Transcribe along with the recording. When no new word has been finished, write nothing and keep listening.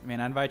Amen.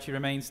 I invite you to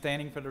remain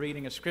standing for the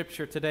reading of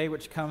Scripture today,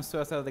 which comes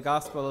to us out of the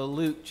Gospel of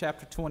Luke,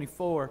 chapter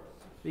 24,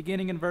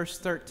 beginning in verse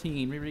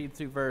 13. We read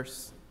through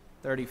verse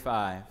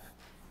 35.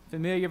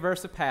 Familiar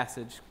verse of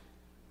passage,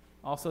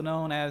 also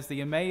known as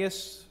the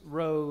Emmaus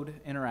Road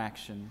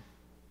interaction.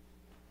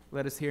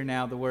 Let us hear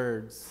now the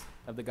words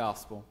of the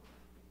Gospel.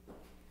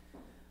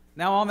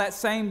 Now on that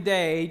same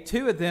day,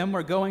 two of them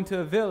were going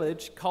to a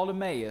village called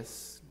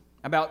Emmaus,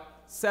 about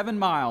 7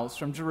 miles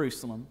from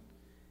Jerusalem,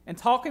 and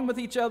talking with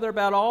each other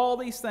about all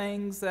these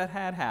things that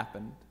had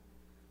happened.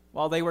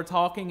 While they were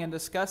talking and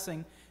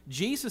discussing,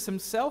 Jesus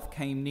himself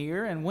came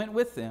near and went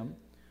with them,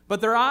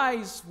 but their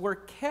eyes were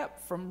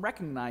kept from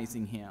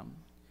recognizing him.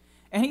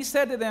 And he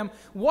said to them,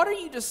 "What are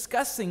you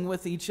discussing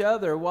with each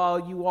other while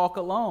you walk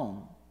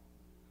alone?"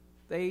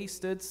 They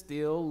stood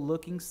still,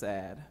 looking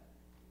sad.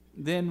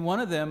 Then one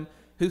of them,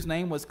 whose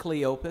name was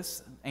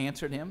Cleopas,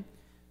 answered him,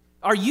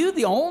 "Are you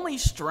the only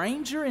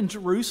stranger in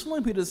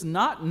Jerusalem who does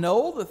not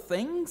know the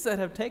things that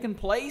have taken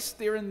place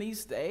during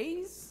these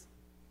days?"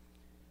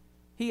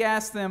 He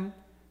asked them,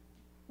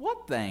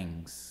 "What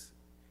things?"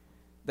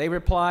 They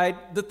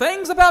replied, "The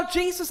things about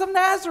Jesus of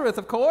Nazareth,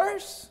 of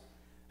course,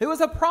 who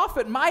was a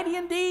prophet, mighty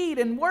in deed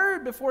and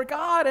word before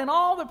God and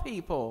all the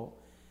people,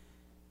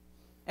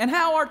 and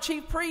how our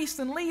chief priests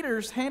and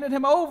leaders handed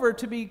him over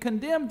to be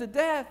condemned to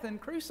death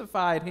and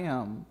crucified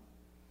him.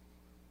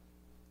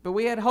 But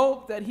we had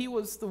hoped that he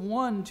was the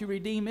one to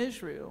redeem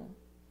Israel.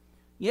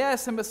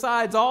 Yes, and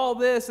besides all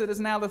this, it is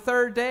now the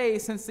 3rd day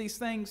since these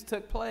things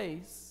took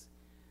place.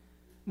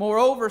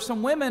 Moreover,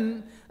 some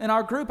women in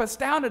our group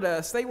astounded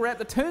us. They were at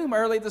the tomb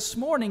early this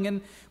morning,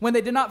 and when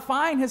they did not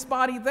find his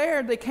body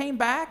there, they came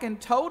back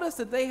and told us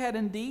that they had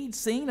indeed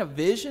seen a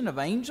vision of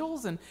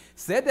angels and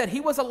said that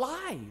he was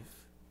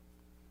alive.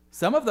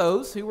 Some of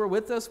those who were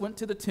with us went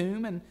to the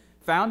tomb and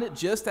found it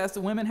just as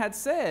the women had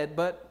said,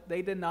 but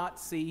they did not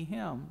see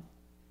him."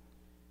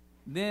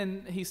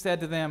 Then he said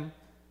to them,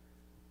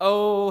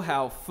 "Oh,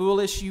 how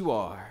foolish you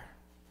are,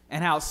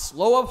 and how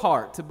slow of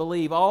heart to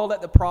believe all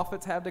that the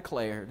prophets have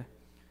declared.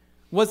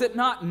 Was it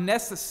not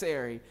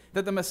necessary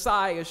that the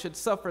Messiah should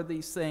suffer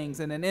these things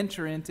and then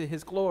enter into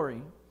his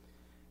glory?"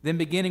 Then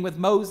beginning with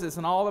Moses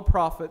and all the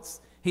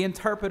prophets, he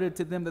interpreted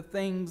to them the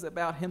things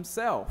about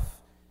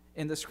himself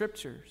in the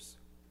Scriptures.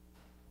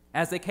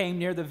 As they came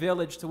near the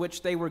village to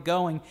which they were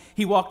going,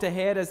 he walked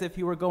ahead as if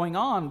he were going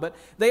on, but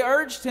they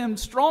urged him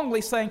strongly,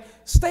 saying,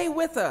 "Stay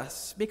with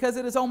us, because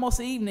it is almost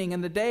evening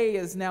and the day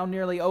is now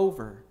nearly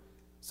over."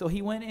 So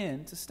he went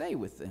in to stay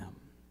with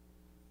them.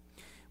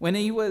 When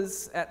he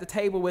was at the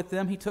table with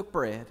them, he took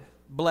bread,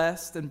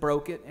 blessed and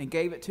broke it, and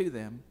gave it to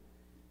them.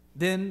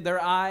 Then their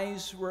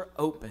eyes were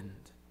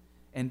opened,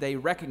 and they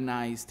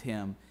recognized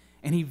him,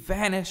 and he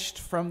vanished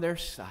from their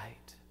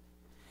sight.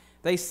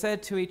 They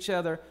said to each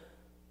other,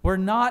 "Were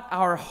not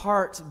our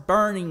hearts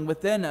burning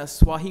within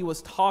us while he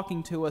was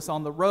talking to us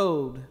on the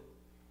road,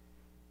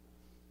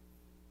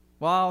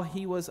 while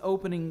he was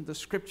opening the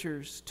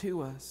Scriptures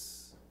to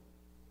us?"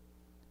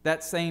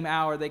 That same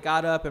hour they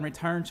got up and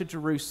returned to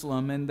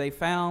Jerusalem, and they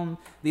found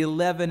the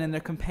 11 and their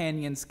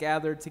companions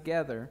gathered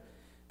together.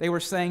 They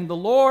were saying, "The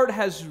Lord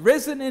has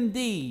risen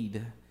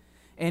indeed,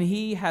 and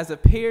he has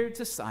appeared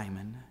to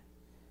Simon."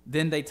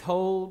 Then they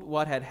told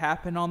what had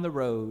happened on the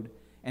road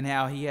and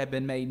how he had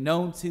been made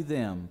known to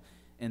them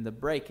in the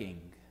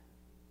breaking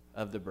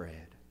of the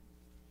bread.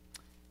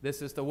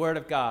 This is the word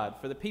of God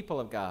for the people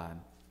of God.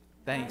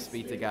 Thanks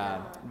be to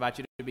God. I invite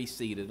you to be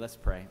seated. Let's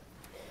pray.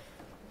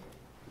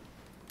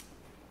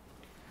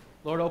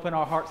 Lord, open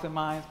our hearts and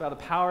minds by the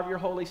power of your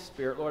Holy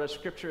Spirit. Lord, as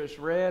Scripture is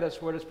read,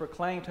 as word is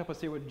proclaimed, help us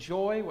hear with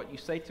joy what you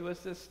say to us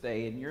this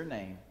day. In your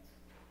name,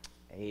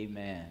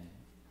 amen.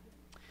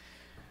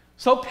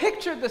 So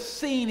picture the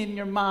scene in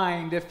your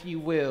mind, if you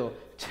will.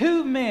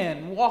 Two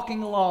men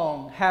walking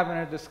along having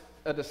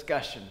a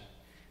discussion.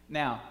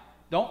 Now,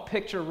 don't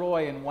picture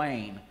Roy and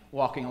Wayne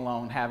walking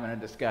along having a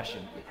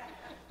discussion,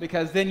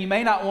 because then you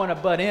may not want to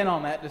butt in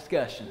on that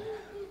discussion.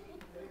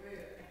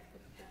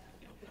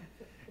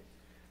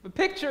 But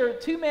picture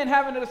two men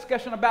having a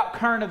discussion about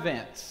current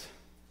events.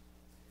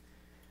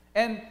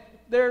 And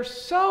they're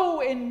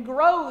so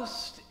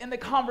engrossed in the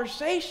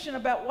conversation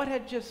about what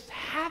had just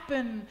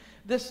happened.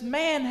 This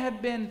man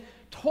had been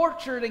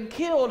tortured and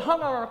killed,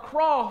 hung on a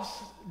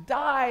cross,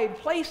 died,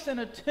 placed in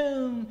a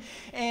tomb,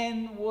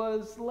 and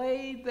was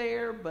laid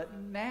there, but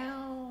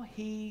now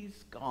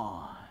he's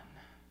gone.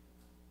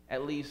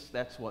 At least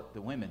that's what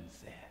the women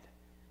said.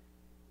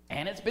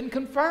 And it's been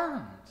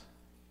confirmed.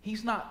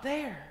 He's not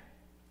there.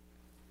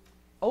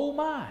 Oh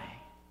my.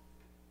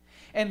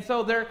 And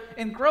so they're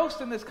engrossed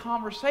in this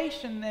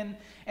conversation,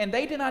 and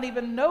they did not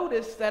even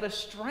notice that a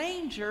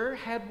stranger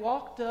had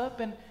walked up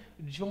and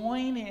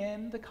joined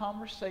in the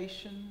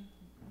conversation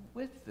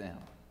with them.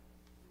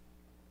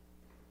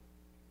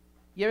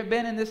 You ever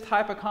been in this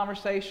type of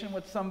conversation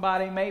with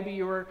somebody? Maybe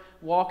you were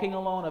walking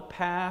along a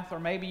path, or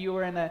maybe you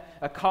were in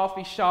a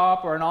coffee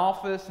shop or an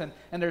office,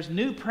 and there's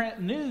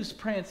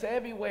newsprints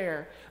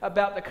everywhere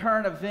about the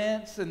current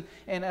events and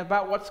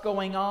about what's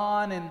going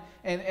on,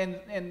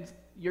 and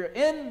you're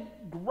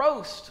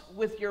engrossed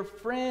with your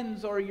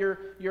friends or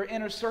your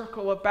inner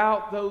circle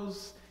about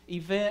those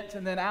events,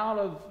 and then out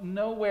of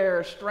nowhere,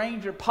 a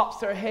stranger pops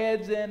their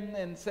heads in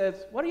and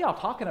says, "What are y'all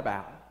talking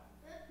about?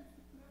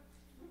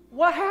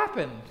 What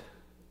happened?"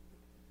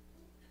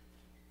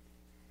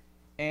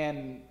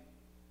 And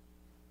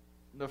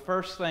the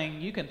first thing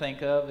you can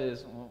think of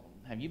is, well,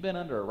 have you been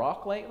under a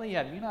rock lately?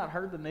 Have you not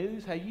heard the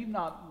news? Have you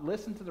not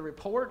listened to the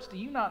reports? Do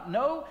you not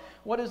know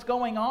what is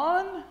going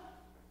on?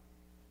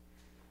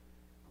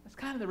 That's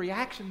kind of the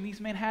reaction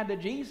these men had to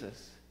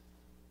Jesus.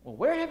 Well,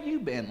 where have you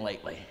been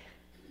lately?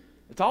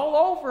 It's all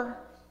over.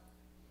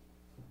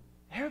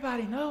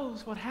 Everybody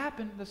knows what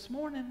happened this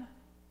morning.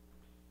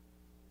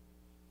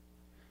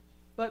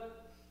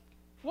 But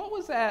what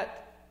was it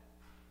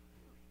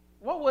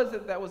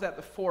that was at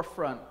the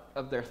forefront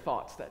of their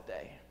thoughts that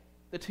day?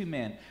 The two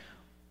men.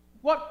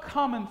 What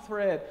common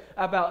thread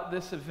about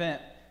this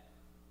event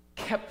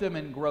kept them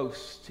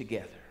engrossed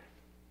together?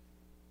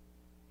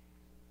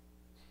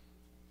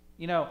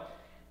 You know,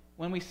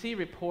 when we see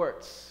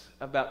reports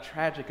about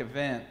tragic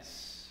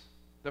events,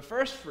 the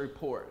first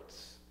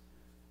reports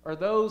are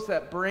those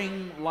that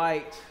bring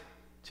light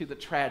to the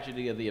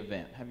tragedy of the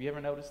event. Have you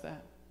ever noticed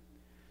that?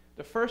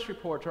 The first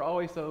reports are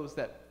always those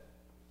that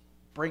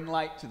bring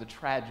light to the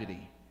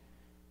tragedy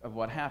of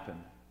what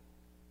happened.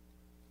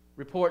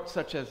 Reports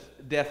such as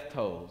death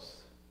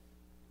tolls,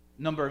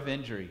 number of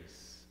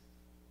injuries,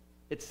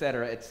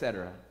 etc.,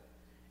 etc.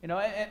 You know,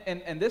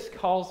 and this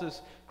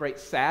causes great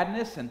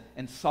sadness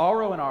and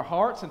sorrow in our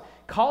hearts, and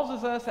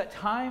causes us at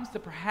times to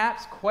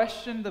perhaps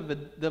question the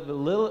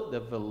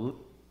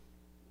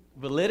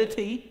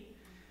validity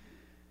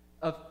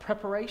of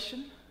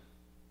preparation.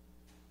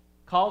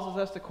 Causes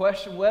us to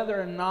question whether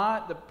or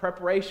not the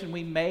preparation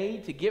we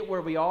made to get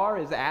where we are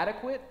is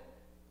adequate.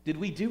 Did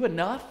we do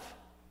enough?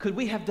 Could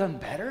we have done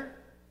better?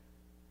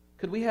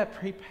 Could we have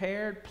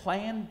prepared,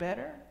 planned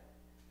better?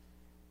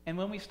 And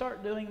when we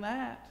start doing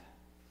that,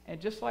 and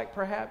just like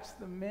perhaps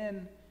the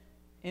men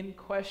in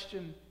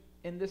question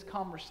in this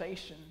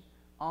conversation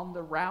on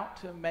the route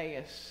to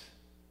Emmaus,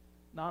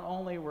 not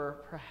only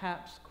were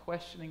perhaps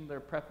questioning their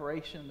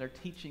preparation, their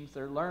teachings,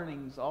 their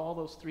learnings, all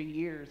those 3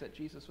 years that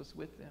Jesus was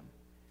with them,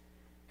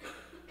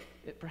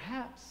 it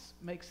perhaps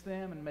makes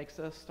them and makes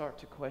us start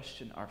to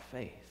question our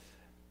faith.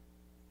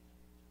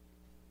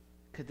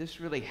 Could this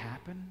really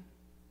happen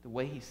the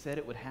way he said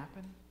it would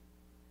happen?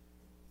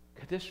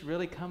 Could this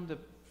really come to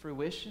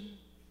fruition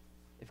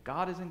if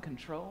God is in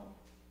control?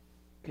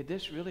 Could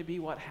this really be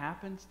what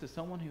happens to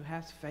someone who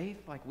has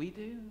faith like we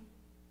do?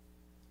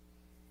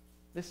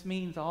 This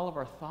means all of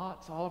our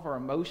thoughts, all of our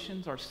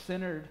emotions are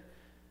centered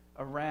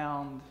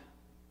around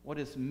what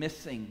is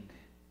missing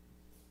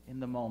in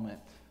the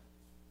moment,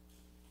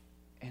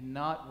 and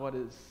not what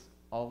is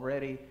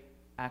already,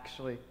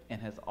 actually,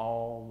 and has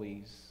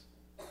always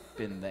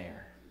been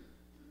there.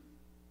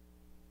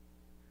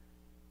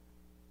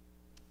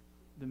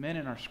 The men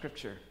in our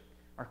scripture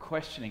are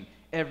questioning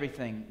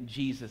everything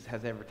Jesus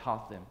has ever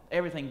taught them,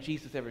 everything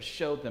Jesus ever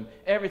showed them,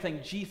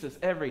 everything Jesus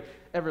ever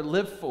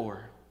lived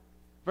for.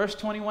 Verse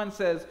 21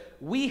 says,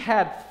 "We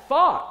had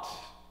thought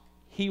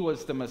he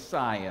was the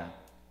Messiah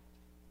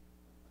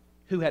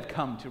who had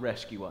come to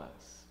rescue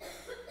us."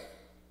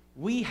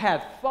 We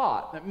had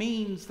thought. That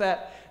means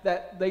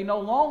that they no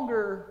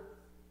longer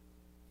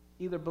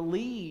either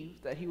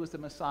believe that he was the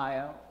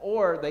Messiah,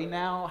 or they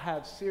now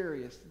have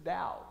serious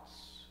doubts.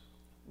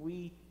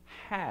 We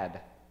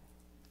had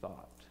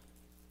thought.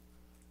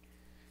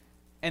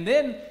 And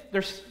then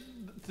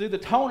through the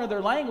tone of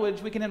their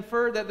language, we can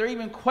infer that they're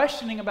even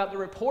questioning about the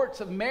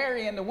reports of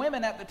Mary and the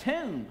women at the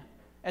tomb,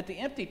 at the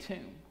empty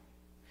tomb.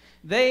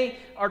 They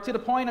are to the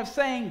point of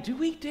saying, do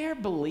we dare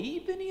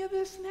believe any of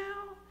this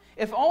now?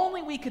 If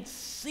only we could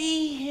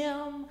see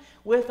him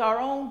with our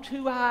own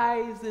 2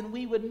 eyes, then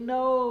we would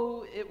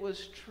know it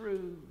was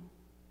true.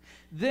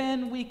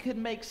 Then we could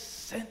make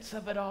sense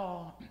of it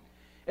all.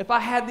 If I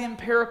had the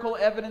empirical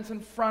evidence in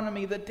front of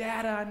me, the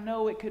data, I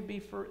know it could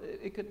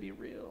be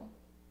real.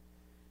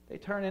 They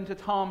turn into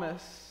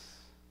Thomas,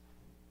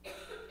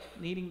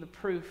 needing the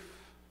proof.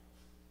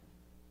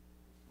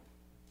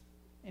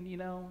 And you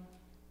know,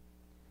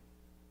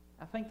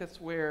 I think that's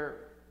where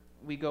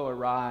we go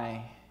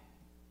awry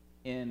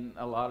in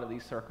a lot of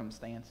these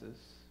circumstances.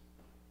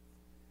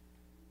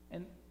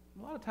 And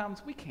a lot of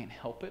times we can't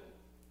help it.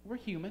 We're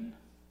human.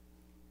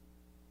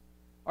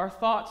 Our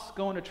thoughts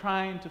go into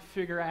trying to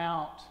figure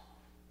out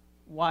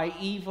why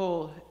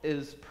evil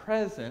is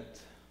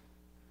present,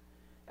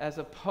 as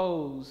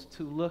opposed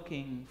to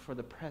looking for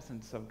the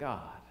presence of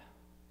God.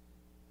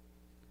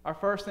 Our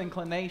first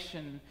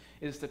inclination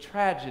is the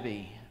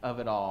tragedy of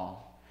it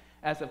all,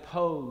 as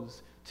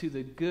opposed to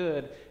the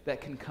good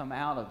that can come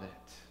out of it.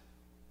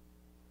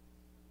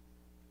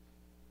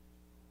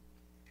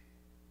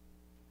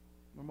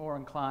 We're more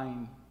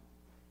inclined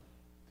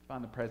to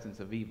find the presence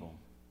of evil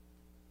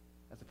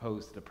as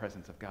opposed to the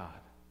presence of God.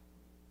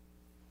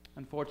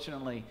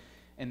 Unfortunately,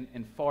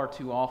 and far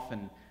too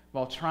often,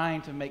 while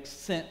trying to make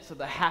sense of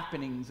the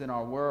happenings in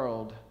our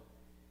world,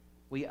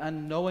 we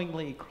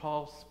unknowingly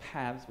cross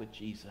paths with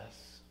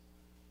Jesus,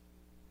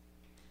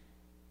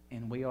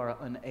 and we are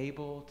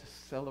unable to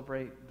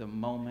celebrate the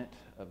moment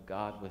of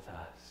God with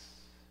us.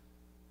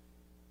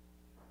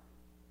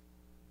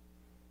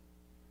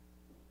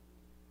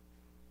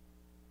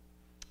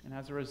 And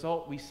as a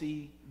result, we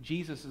see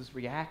Jesus'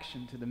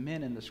 reaction to the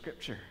men in the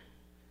Scripture.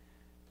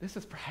 This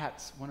is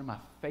perhaps one of my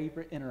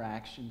favorite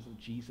interactions of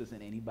Jesus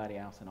and anybody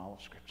else in all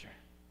of Scripture.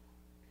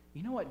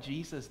 You know what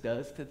Jesus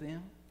does to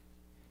them?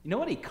 You know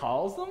what he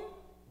calls them?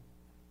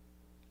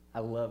 I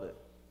love it.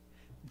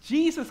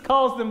 Jesus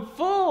calls them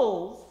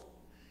fools.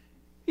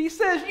 He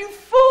says, "You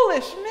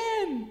foolish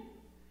men."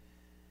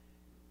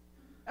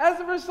 As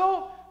a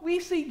result, we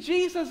see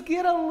Jesus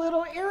get a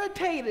little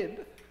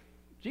irritated.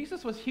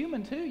 Jesus was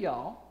human too,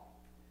 y'all.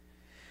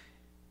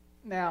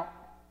 Now,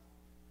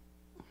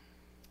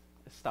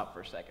 let's stop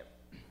for a second.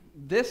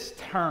 This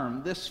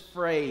term, this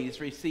phrase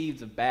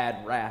receives a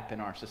bad rap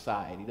in our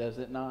society, does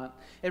it not?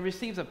 It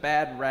receives a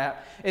bad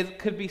rap. It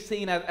could be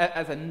seen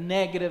as a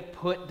negative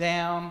put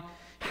down.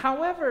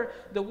 However,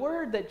 the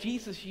word that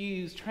Jesus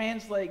used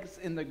translates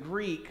in the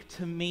Greek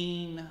to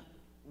mean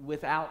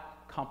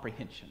without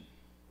comprehension.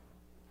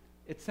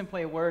 It's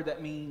simply a word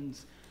that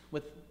means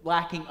with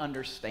lacking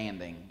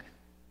understanding.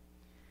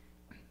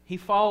 He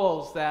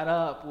follows that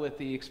up with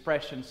the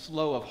expression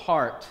slow of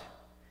heart.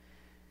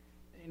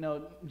 You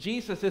know,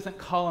 Jesus isn't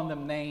calling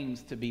them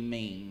names to be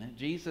mean.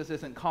 Jesus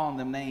isn't calling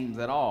them names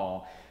at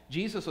all.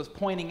 Jesus was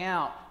pointing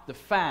out the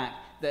fact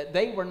that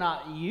they were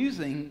not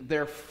using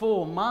their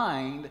full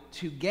mind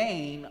to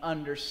gain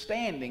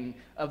understanding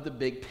of the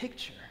big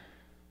picture,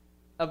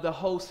 of the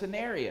whole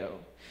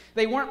scenario.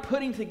 They weren't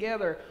putting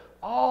together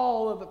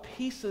all of the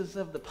pieces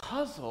of the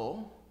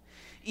puzzle,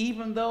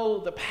 even though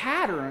the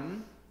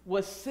pattern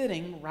was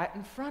sitting right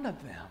in front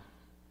of them.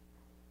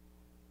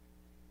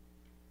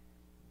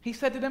 He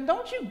said to them,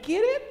 "Don't you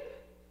get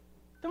it?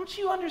 Don't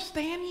you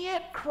understand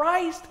yet?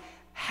 Christ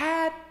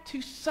had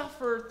to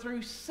suffer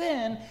through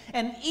sin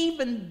and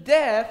even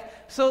death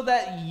so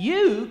that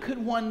you could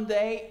one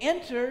day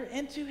enter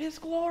into his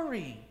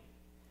glory."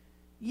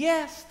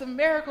 Yes, the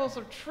miracles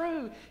are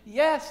true.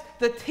 Yes,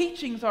 the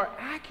teachings are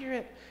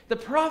accurate. The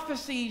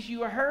prophecies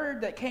you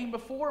heard that came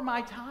before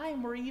my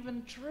time were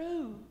even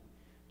true.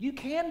 You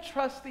can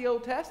trust the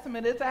Old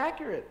Testament. It's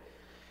accurate.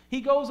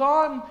 He goes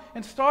on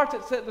and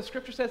the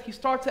Scripture says he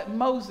starts at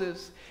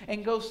Moses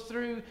and goes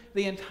through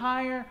the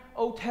entire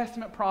Old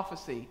Testament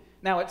prophecy.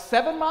 Now, it's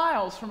 7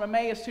 miles from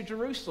Emmaus to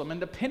Jerusalem, and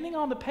depending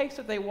on the pace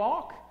that they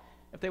walk,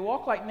 if they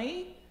walk like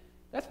me,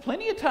 that's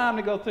plenty of time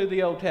to go through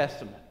the Old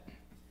Testament.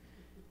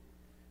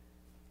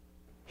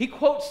 He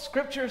quotes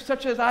scriptures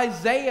such as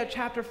Isaiah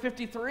chapter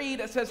 53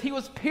 that says he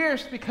was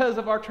pierced because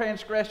of our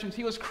transgressions.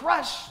 He was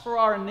crushed for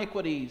our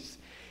iniquities.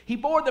 He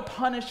bore the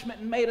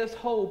punishment and made us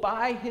whole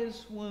by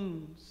his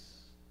wounds.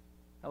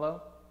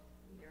 Hello?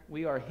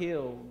 We are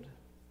healed.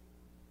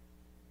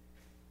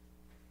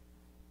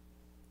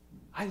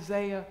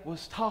 Isaiah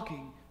was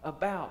talking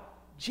about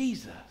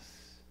Jesus.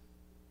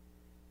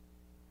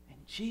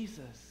 And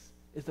Jesus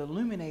is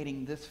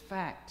illuminating this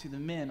fact to the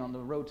men on the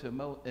road to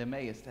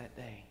Emmaus that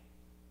day.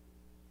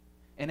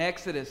 In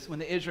Exodus, when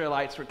the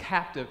Israelites were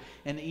captive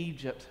in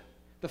Egypt,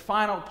 the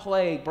final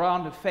plague brought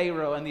on to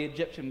Pharaoh and the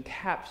Egyptian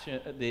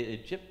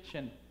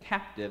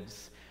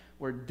captives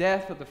were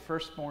death of the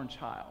firstborn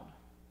child.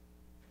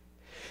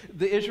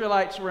 The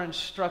Israelites were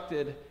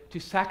instructed to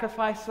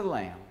sacrifice a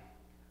lamb,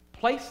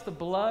 place the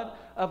blood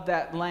of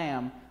that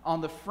lamb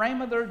on the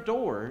frame of their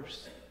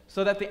doors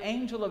so that the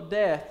angel of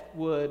death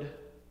would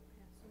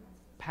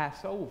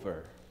pass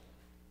over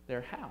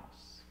their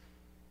house.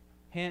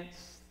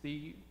 Hence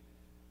the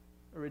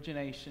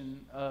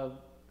origination of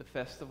the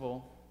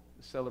festival,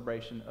 the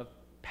celebration of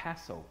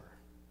Passover.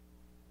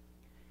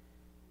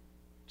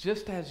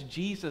 Just as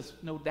Jesus,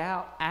 no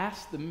doubt,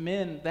 asked the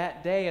men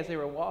that day as they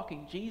were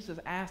walking, Jesus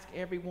asked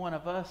every one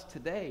of us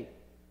today,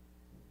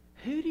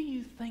 who do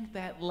you think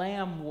that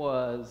lamb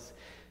was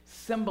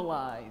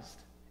symbolized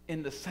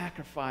in the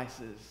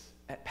sacrifices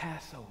at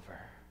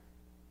Passover?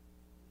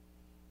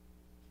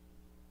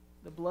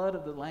 The blood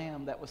of the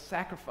lamb that was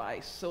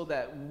sacrificed so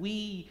that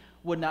we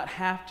would not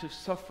have to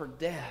suffer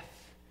death.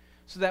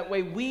 So that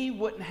way we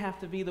wouldn't have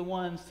to be the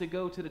ones to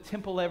go to the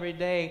temple every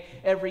day,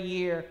 every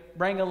year,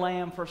 bring a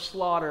lamb for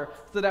slaughter.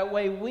 So that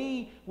way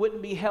we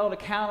wouldn't be held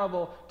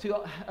accountable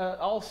to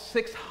all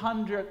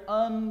 600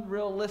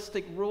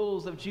 unrealistic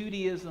rules of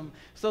Judaism.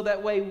 So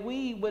that way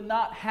we would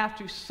not have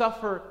to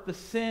suffer the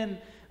sin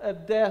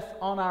of death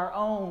on our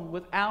own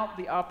without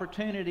the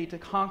opportunity to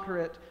conquer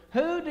it.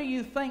 Who do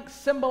you think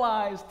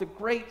symbolized the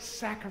great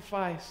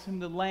sacrifice whom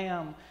the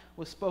Lamb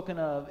was spoken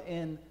of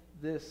in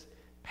this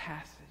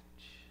passage?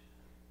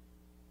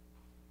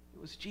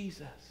 It was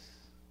Jesus.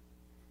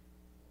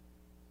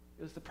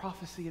 It was the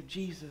prophecy of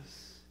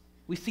Jesus.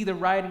 We see the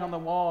writing on the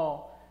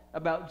wall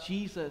about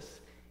Jesus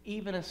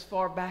even as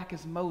far back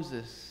as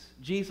Moses.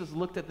 Jesus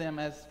looked at them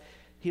as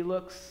he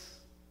looks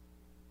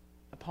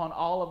upon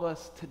all of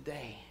us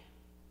today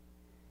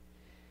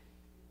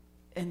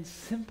and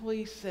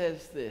simply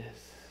says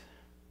this: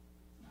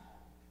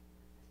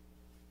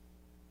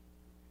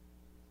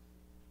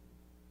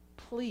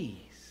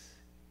 please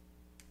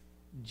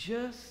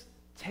just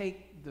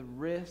take the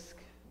risk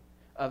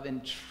of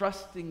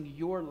entrusting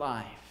your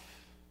life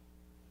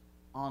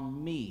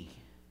on me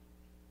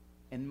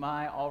and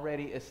my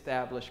already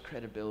established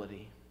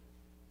credibility,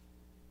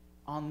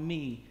 on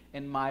me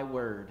and my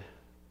word,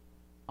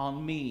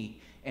 on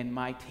me and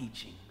my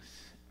teachings.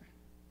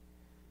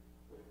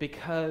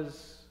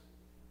 Because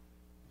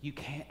you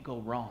can't go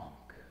wrong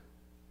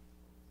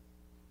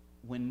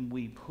when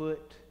we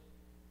put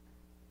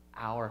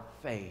our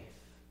faith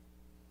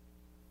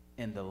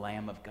in the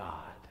Lamb of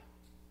God.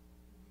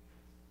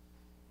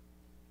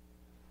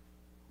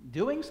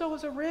 Doing so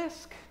is a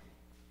risk.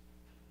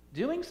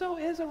 Doing so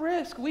is a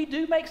risk. We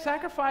do make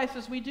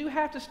sacrifices. We do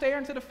have to stare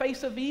into the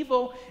face of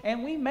evil,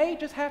 and we may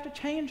just have to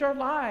change our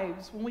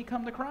lives when we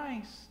come to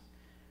Christ.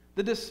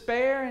 The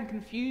despair and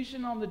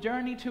confusion on the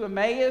journey to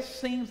Emmaus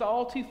seems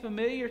all too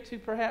familiar to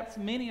perhaps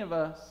many of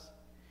us,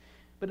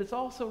 but it's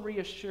also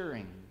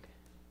reassuring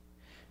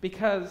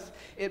because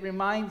it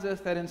reminds us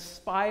that in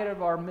spite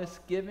of our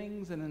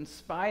misgivings and in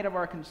spite of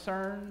our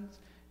concerns,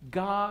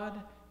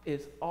 God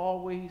is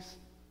always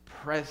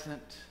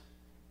present,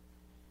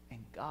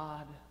 and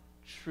God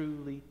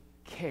truly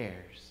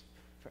cares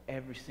for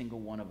every single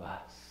one of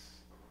us.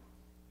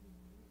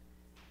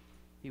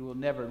 He will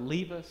never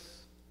leave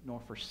us nor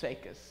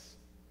forsake us.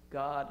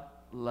 God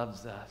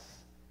loves us.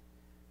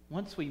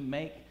 Once we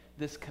make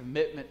this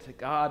commitment to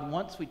God,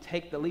 once we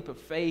take the leap of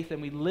faith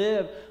and we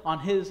live on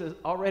His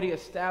already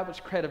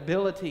established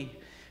credibility,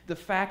 the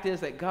fact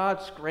is that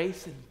God's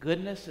grace and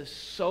goodness is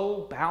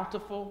so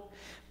bountiful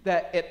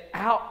that it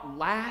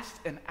outlasts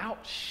and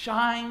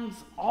outshines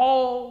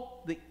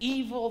all the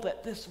evil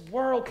that this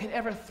world can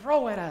ever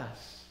throw at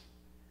us.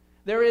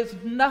 There is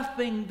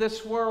nothing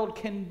this world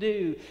can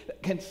do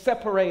that can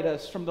separate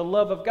us from the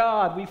love of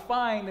God we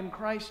find in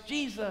Christ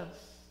Jesus.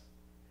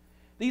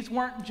 These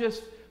weren't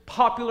just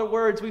popular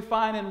words we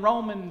find in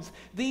Romans.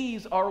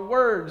 These are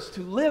words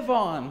to live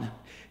on.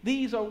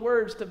 These are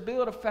words to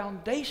build a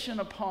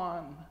foundation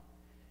upon.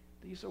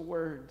 These are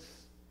words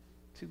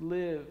to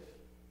live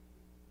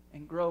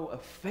and grow a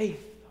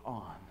faith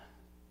on.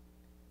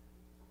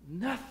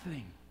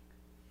 Nothing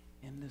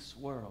in this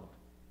world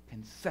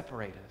can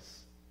separate us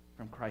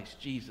from Christ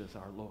Jesus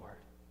our Lord.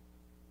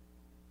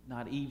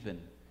 Not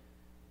even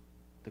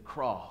the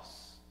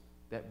cross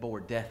that bore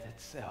death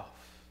itself.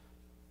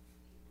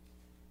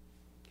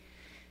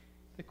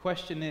 The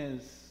question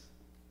is,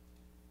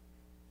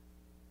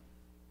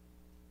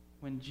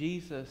 when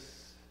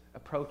Jesus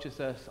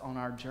approaches us on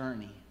our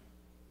journey,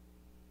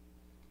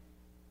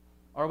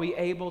 are we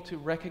able to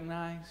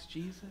recognize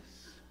Jesus?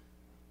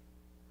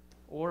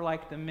 Or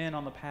like the men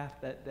on the path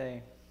that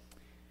day,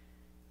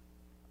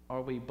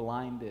 are we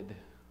blinded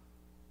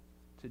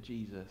to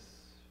Jesus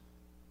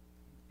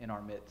in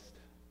our midst,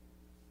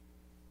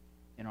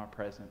 in our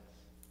presence?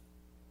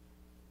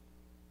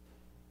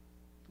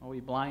 Are we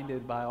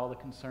blinded by all the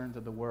concerns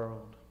of the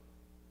world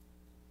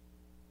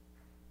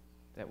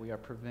that we are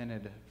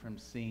prevented from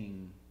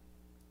seeing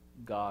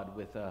God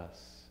with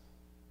us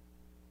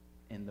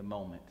in the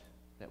moment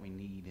that we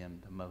need Him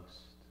the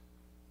most?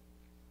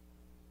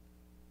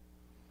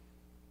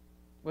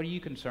 What are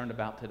you concerned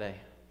about today?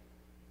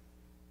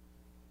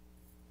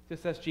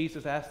 Just as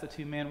Jesus asked the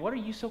two men, what are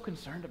you so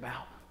concerned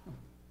about?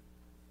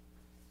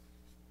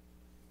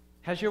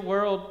 Has your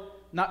world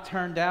not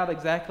turned out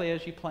exactly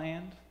as you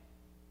planned?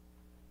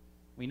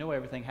 We know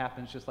everything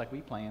happens just like we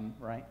planned,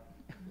 right?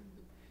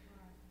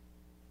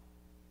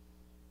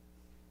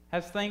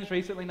 Has things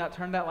recently not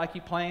turned out like you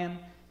planned?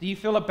 Do you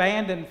feel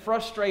abandoned,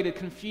 frustrated,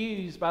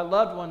 confused by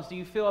loved ones? Do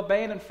you feel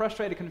abandoned,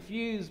 frustrated,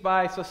 confused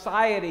by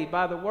society,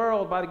 by the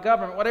world, by the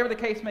government, whatever the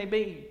case may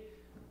be?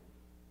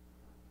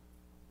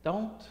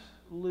 Don't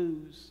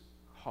lose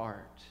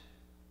heart.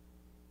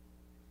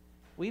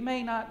 We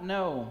may not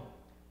know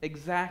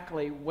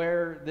exactly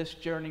where this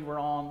journey we're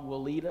on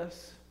will lead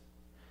us,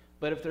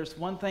 but if there's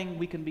one thing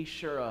we can be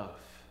sure of,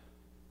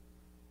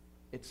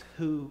 it's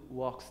who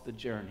walks the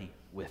journey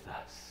with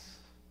us.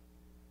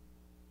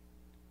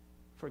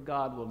 For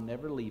God will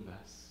never leave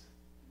us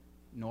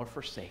nor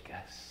forsake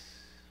us.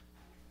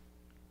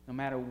 No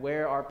matter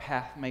where our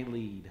path may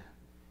lead,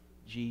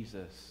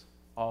 Jesus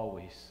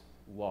always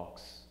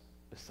walks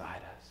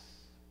beside us.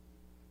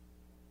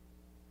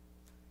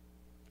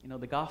 You know,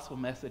 the gospel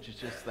message is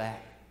just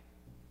that.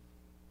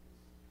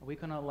 Are we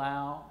going to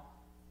allow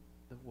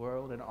the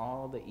world and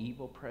all the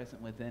evil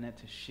present within it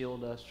to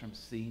shield us from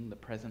seeing the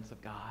presence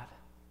of God?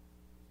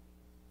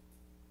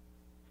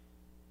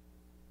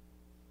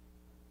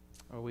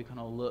 Or are we going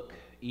to look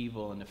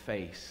evil in the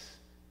face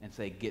and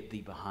say, "Get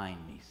thee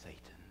behind me, Satan,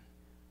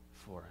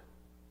 for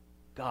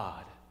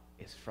God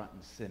is front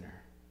and center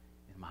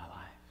in my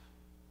life"?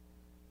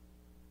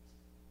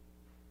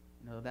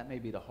 You know, that may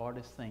be the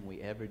hardest thing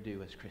we ever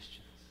do as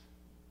Christians.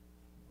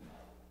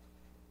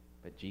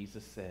 But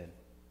Jesus said,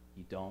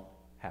 you don't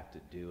have to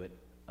do it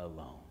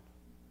alone.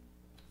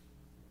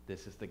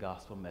 This is the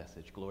gospel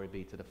message. Glory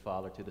be to the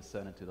Father, to the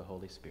Son, and to the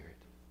Holy Spirit.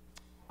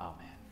 Amen.